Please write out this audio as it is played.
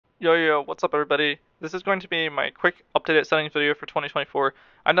Yo, what's up everybody? This is going to be my quick updated settings video for 2024.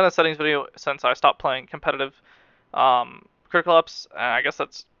 I've done a settings video since I stopped playing competitive Critical Ops, and I guess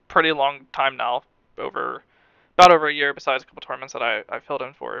that's pretty long time now, about over a year besides a couple tournaments that I filled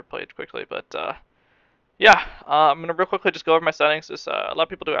in for, played quickly, but yeah, I'm gonna real quickly just go over my settings. A lot of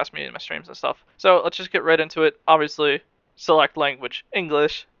people do ask me in my streams and stuff. So let's just get right into it. Obviously, select language,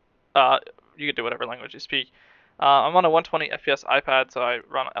 English. You can do whatever language you speak. I'm on a 120 FPS iPad, so I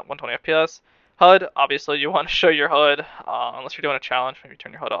run at 120 FPS. HUD, obviously you want to show your HUD, unless you're doing a challenge, maybe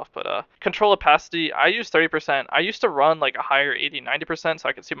turn your HUD off. But control opacity, I use 30%. I used to run like a higher 80, 90% so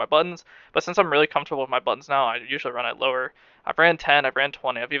I could see my buttons, but since I'm really comfortable with my buttons now, I usually run it lower. I've ran 10, I've ran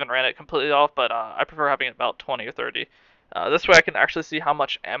 20, I've even ran it completely off, but I prefer having it about 20 or 30. This way I can actually see how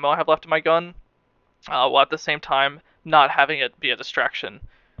much ammo I have left in my gun, while at the same time not having it be a distraction.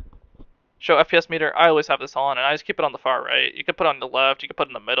 Show FPS meter, I always have this on, and I just keep it on the far right. You can put it on the left, you can put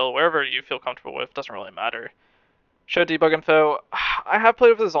it in the middle, wherever you feel comfortable with, doesn't really matter. Show debug info, I have played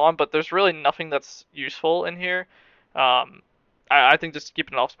with this on, but there's really nothing that's useful in here. I think just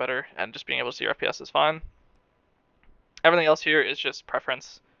keeping it off is better, and just being able to see your FPS is fine. Everything else here is just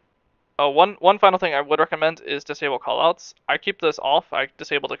preference. One final thing I would recommend is disable callouts. I keep this off. I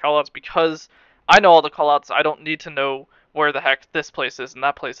disable the callouts because I know all the callouts. I don't need to know where the heck this place is and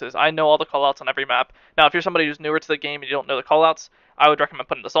that place is. I know all the callouts on every map. Now, if you're somebody who's newer to the game and you don't know the callouts, I would recommend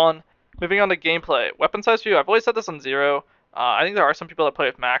putting this on. Moving on to gameplay. Weapon size view, I've always set this on 0. I think there are some people that play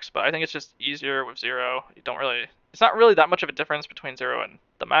with max, but I think it's just easier with 0. It's not really that much of a difference between 0 and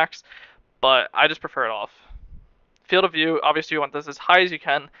the max, but I just prefer it off. Field of view, obviously you want this as high as you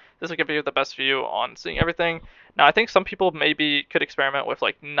can. This will give you the best view on seeing everything. Now I think some people maybe could experiment with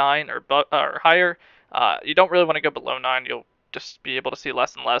like 9 or higher. You don't really want to go below 9. You'll just be able to see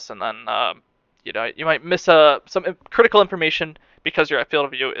less and less, and then you might miss some critical information because your field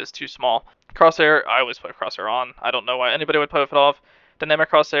of view is too small. Crosshair, I always put crosshair on. I don't know why anybody would put it off. Dynamic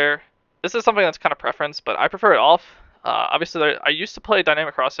crosshair, this is something that's kind of preference, but I prefer it off. Obviously, I used to play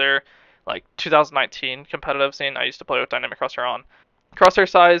dynamic crosshair like 2019 competitive scene. I used to play with dynamic crosshair on. Crosshair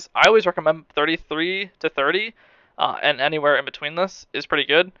size, I always recommend 33 to 30, and anywhere in between this is pretty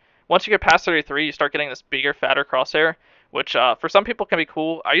good. Once you get past 33, you start getting this bigger, fatter crosshair, which for some people can be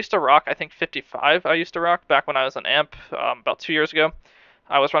cool. I used to rock, I think 55 I used to rock back when I was an amp about 2 years ago.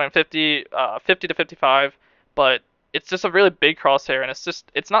 I was running 50 to 55, but it's just a really big crosshair, and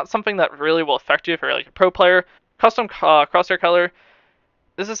it's not something that really will affect you if you're like a pro player. Custom crosshair color,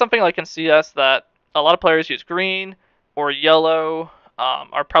 this is something like in CS that a lot of players use green or yellow,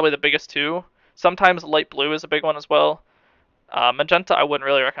 are probably the biggest two. Sometimes light blue is a big one as well. Magenta I wouldn't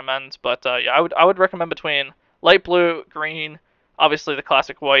really recommend, but yeah, I would recommend between light blue, green, obviously the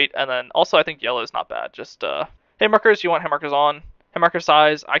classic white, and then also I think yellow is not bad. Just hit markers, you want hit markers on. Hit marker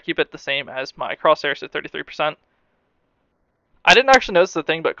size, I keep it the same as my crosshairs, so 33%. I didn't actually notice the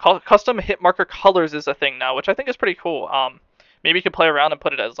thing, but custom hit marker colors is a thing now, which I think is pretty cool. Maybe you could play around and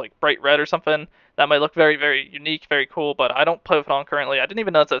put it as like bright red or something. That might look very, very unique, very cool, but I don't play with it on currently. I didn't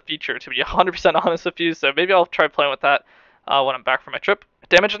even know it's a feature, to be 100% honest with you, so maybe I'll try playing with that when I'm back from my trip.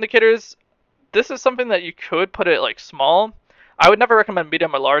 Damage indicators, this is something that you could put it like small. I would never recommend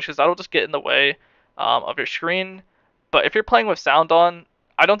medium or large because that'll just get in the way of your screen. But if you're playing with sound on,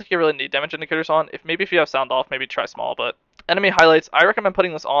 I don't think you really need damage indicators on. If you have sound off, maybe try small. But enemy highlights, I recommend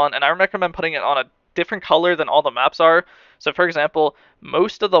putting this on, and I recommend putting it on a different color than all the maps are. So for example,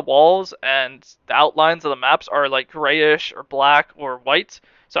 most of the walls and the outlines of the maps are like grayish or black or white.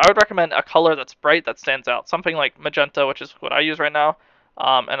 So I would recommend a color that's bright that stands out. Something like magenta, which is what I use right now.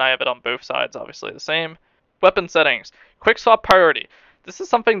 And I have it on both sides, obviously the same. Weapon settings, quick swap priority. This is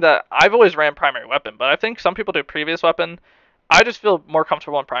something that I've always ran primary weapon, but I think some people do previous weapon. I just feel more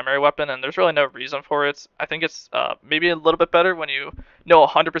comfortable in primary weapon, and there's really no reason for it. I think it's maybe a little bit better when you know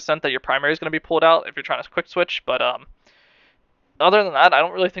 100% that your primary is going to be pulled out if you're trying to quick switch. But other than that, I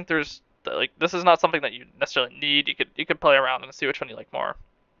don't really think there's like this is not something that you necessarily need. You could play around and see which one you like more.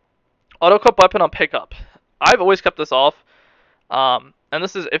 Auto clip weapon on pickup. I've always kept this off. And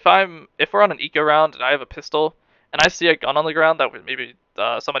this is if we're on an eco round and I have a pistol and I see a gun on the ground that maybe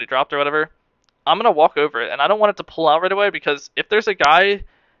somebody dropped or whatever, I'm gonna walk over it, and I don't want it to pull out right away because if there's a guy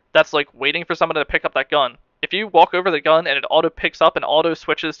that's like waiting for someone to pick up that gun, if you walk over the gun and it auto picks up and auto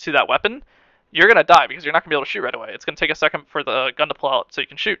switches to that weapon, you're gonna die because you're not gonna be able to shoot right away. It's gonna take a second for the gun to pull out so you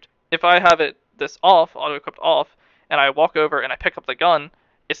can shoot. If I have this off, auto equipped off, and I walk over and I pick up the gun,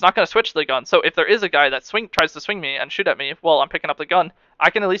 it's not going to switch to the gun. So if there is a guy that tries to swing me and shoot at me while I'm picking up the gun, I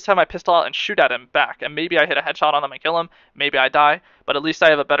can at least have my pistol out and shoot at him back. And maybe I hit a headshot on him and kill him. Maybe I die, but at least I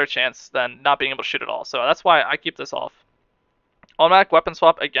have a better chance than not being able to shoot at all. So that's why I keep this off. Automatic weapon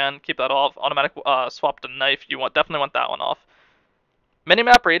swap, again, keep that off. Automatic swap to knife, you definitely want that one off.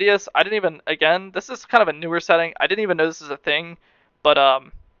 Minimap radius, I didn't even, again, this is kind of a newer setting. I didn't even know this is a thing, but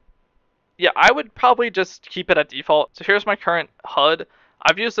yeah, I would probably just keep it at default. So here's my current HUD.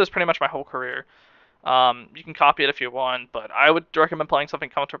 I've used this pretty much my whole career. You can copy it if you want, but I would recommend playing something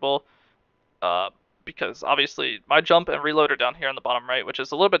comfortable. Uh, because obviously my jump and reload are down here on the bottom right, which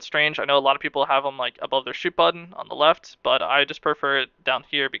is a little bit strange. I know a lot of people have them like above their shoot button on the left, but I just prefer it down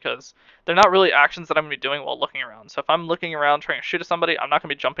here because they're not really actions that I'm going to be doing while looking around. So if I'm looking around trying to shoot at somebody, I'm not going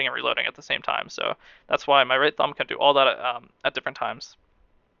to be jumping and reloading at the same time. So that's why my right thumb can do all that at different times.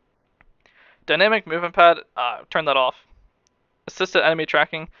 Dynamic movement pad, turn that off. Assisted enemy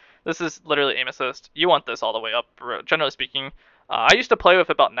tracking. This is literally aim assist. You want this all the way up, generally speaking. I used to play with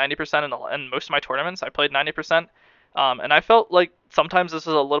about 90% in most of my tournaments. I played 90%, and I felt like sometimes this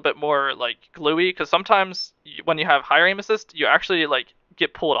is a little bit more like gluey because sometimes when you have higher aim assist, you actually like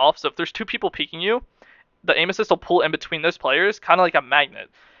get pulled off. So if there's two people peeking you, the aim assist will pull in between those players, kind of like a magnet.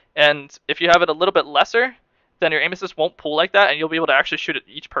 And if you have it a little bit lesser, then your aim assist won't pull like that, and you'll be able to actually shoot at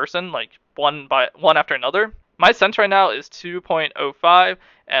each person like one by one after another. My sense right now is 2.05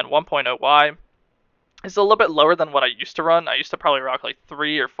 and 1.0y. It's a little bit lower than what I used to run. I used to probably rock like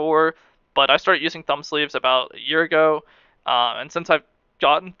 3 or 4, but I started using thumb sleeves about a year ago. And since I've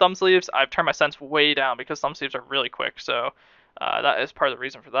gotten thumb sleeves, I've turned my sense way down because thumb sleeves are really quick. So that is part of the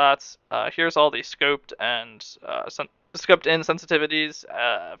reason for that. Here's all the scoped and scoped in sensitivities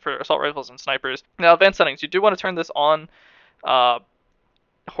for assault rifles and snipers. Now, advanced settings. You do want to turn this on.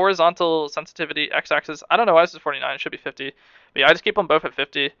 Horizontal sensitivity, x-axis. I don't know why this is 49. It should be 50. But yeah, I just keep them both at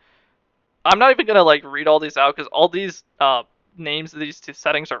 50. I'm not even gonna like read all these out because all these names of these two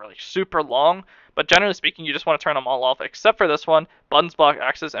settings are like super long. But generally speaking, you just want to turn them all off, except for this one, buttons block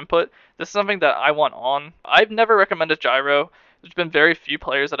axis input. This is something that I want on. I've never recommended gyro. There's been very few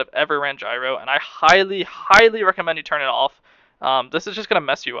players that have ever ran gyro, and I highly, highly recommend you turn it off. This is just gonna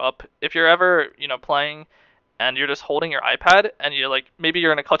mess you up. If you're ever, playing and you're just holding your iPad and you're like maybe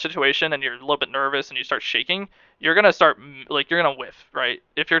you're in a clutch situation and you're a little bit nervous and you start shaking, you're gonna start like you're gonna whiff, right?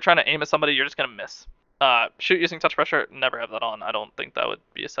 If you're trying to aim at somebody, you're just gonna miss. Shoot using touch pressure, never have that on. I don't think that would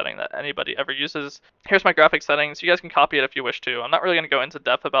be a setting that anybody ever uses. Here's my graphics settings. You guys can copy it if you wish to. I'm not really gonna go into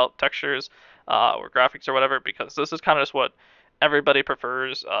depth about textures or graphics or whatever because this is kind of just what everybody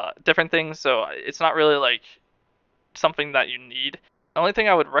prefers. Different things, so it's not really like something that you need. The only thing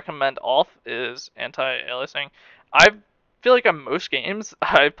I would recommend off is anti-aliasing. I feel like on most games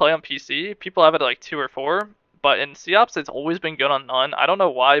I play on PC, people have it at like 2 or 4, but in COPS it's always been good on none. I don't know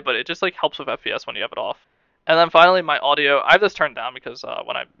why, but it just like helps with FPS when you have it off. And then finally, my audio. I have this turned down because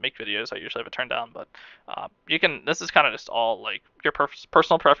when I make videos, I usually have it turned down. But you can. This is kind of just all like your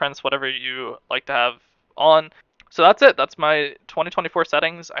personal preference, whatever you like to have on. So that's it. That's my 2024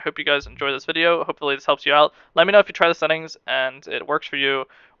 settings. I hope you guys enjoy this video. Hopefully this helps you out. Let me know if you try the settings and it works for you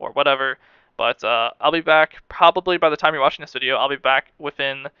or whatever. But I'll be back probably by the time you're watching this video. I'll be back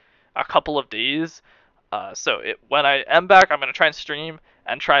within a couple of days. When I am back, I'm going to try and stream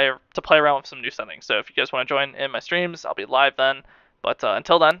and try to play around with some new settings. So if you guys want to join in my streams, I'll be live then. But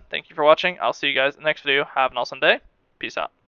until then, thank you for watching. I'll see you guys in the next video. Have an awesome day. Peace out.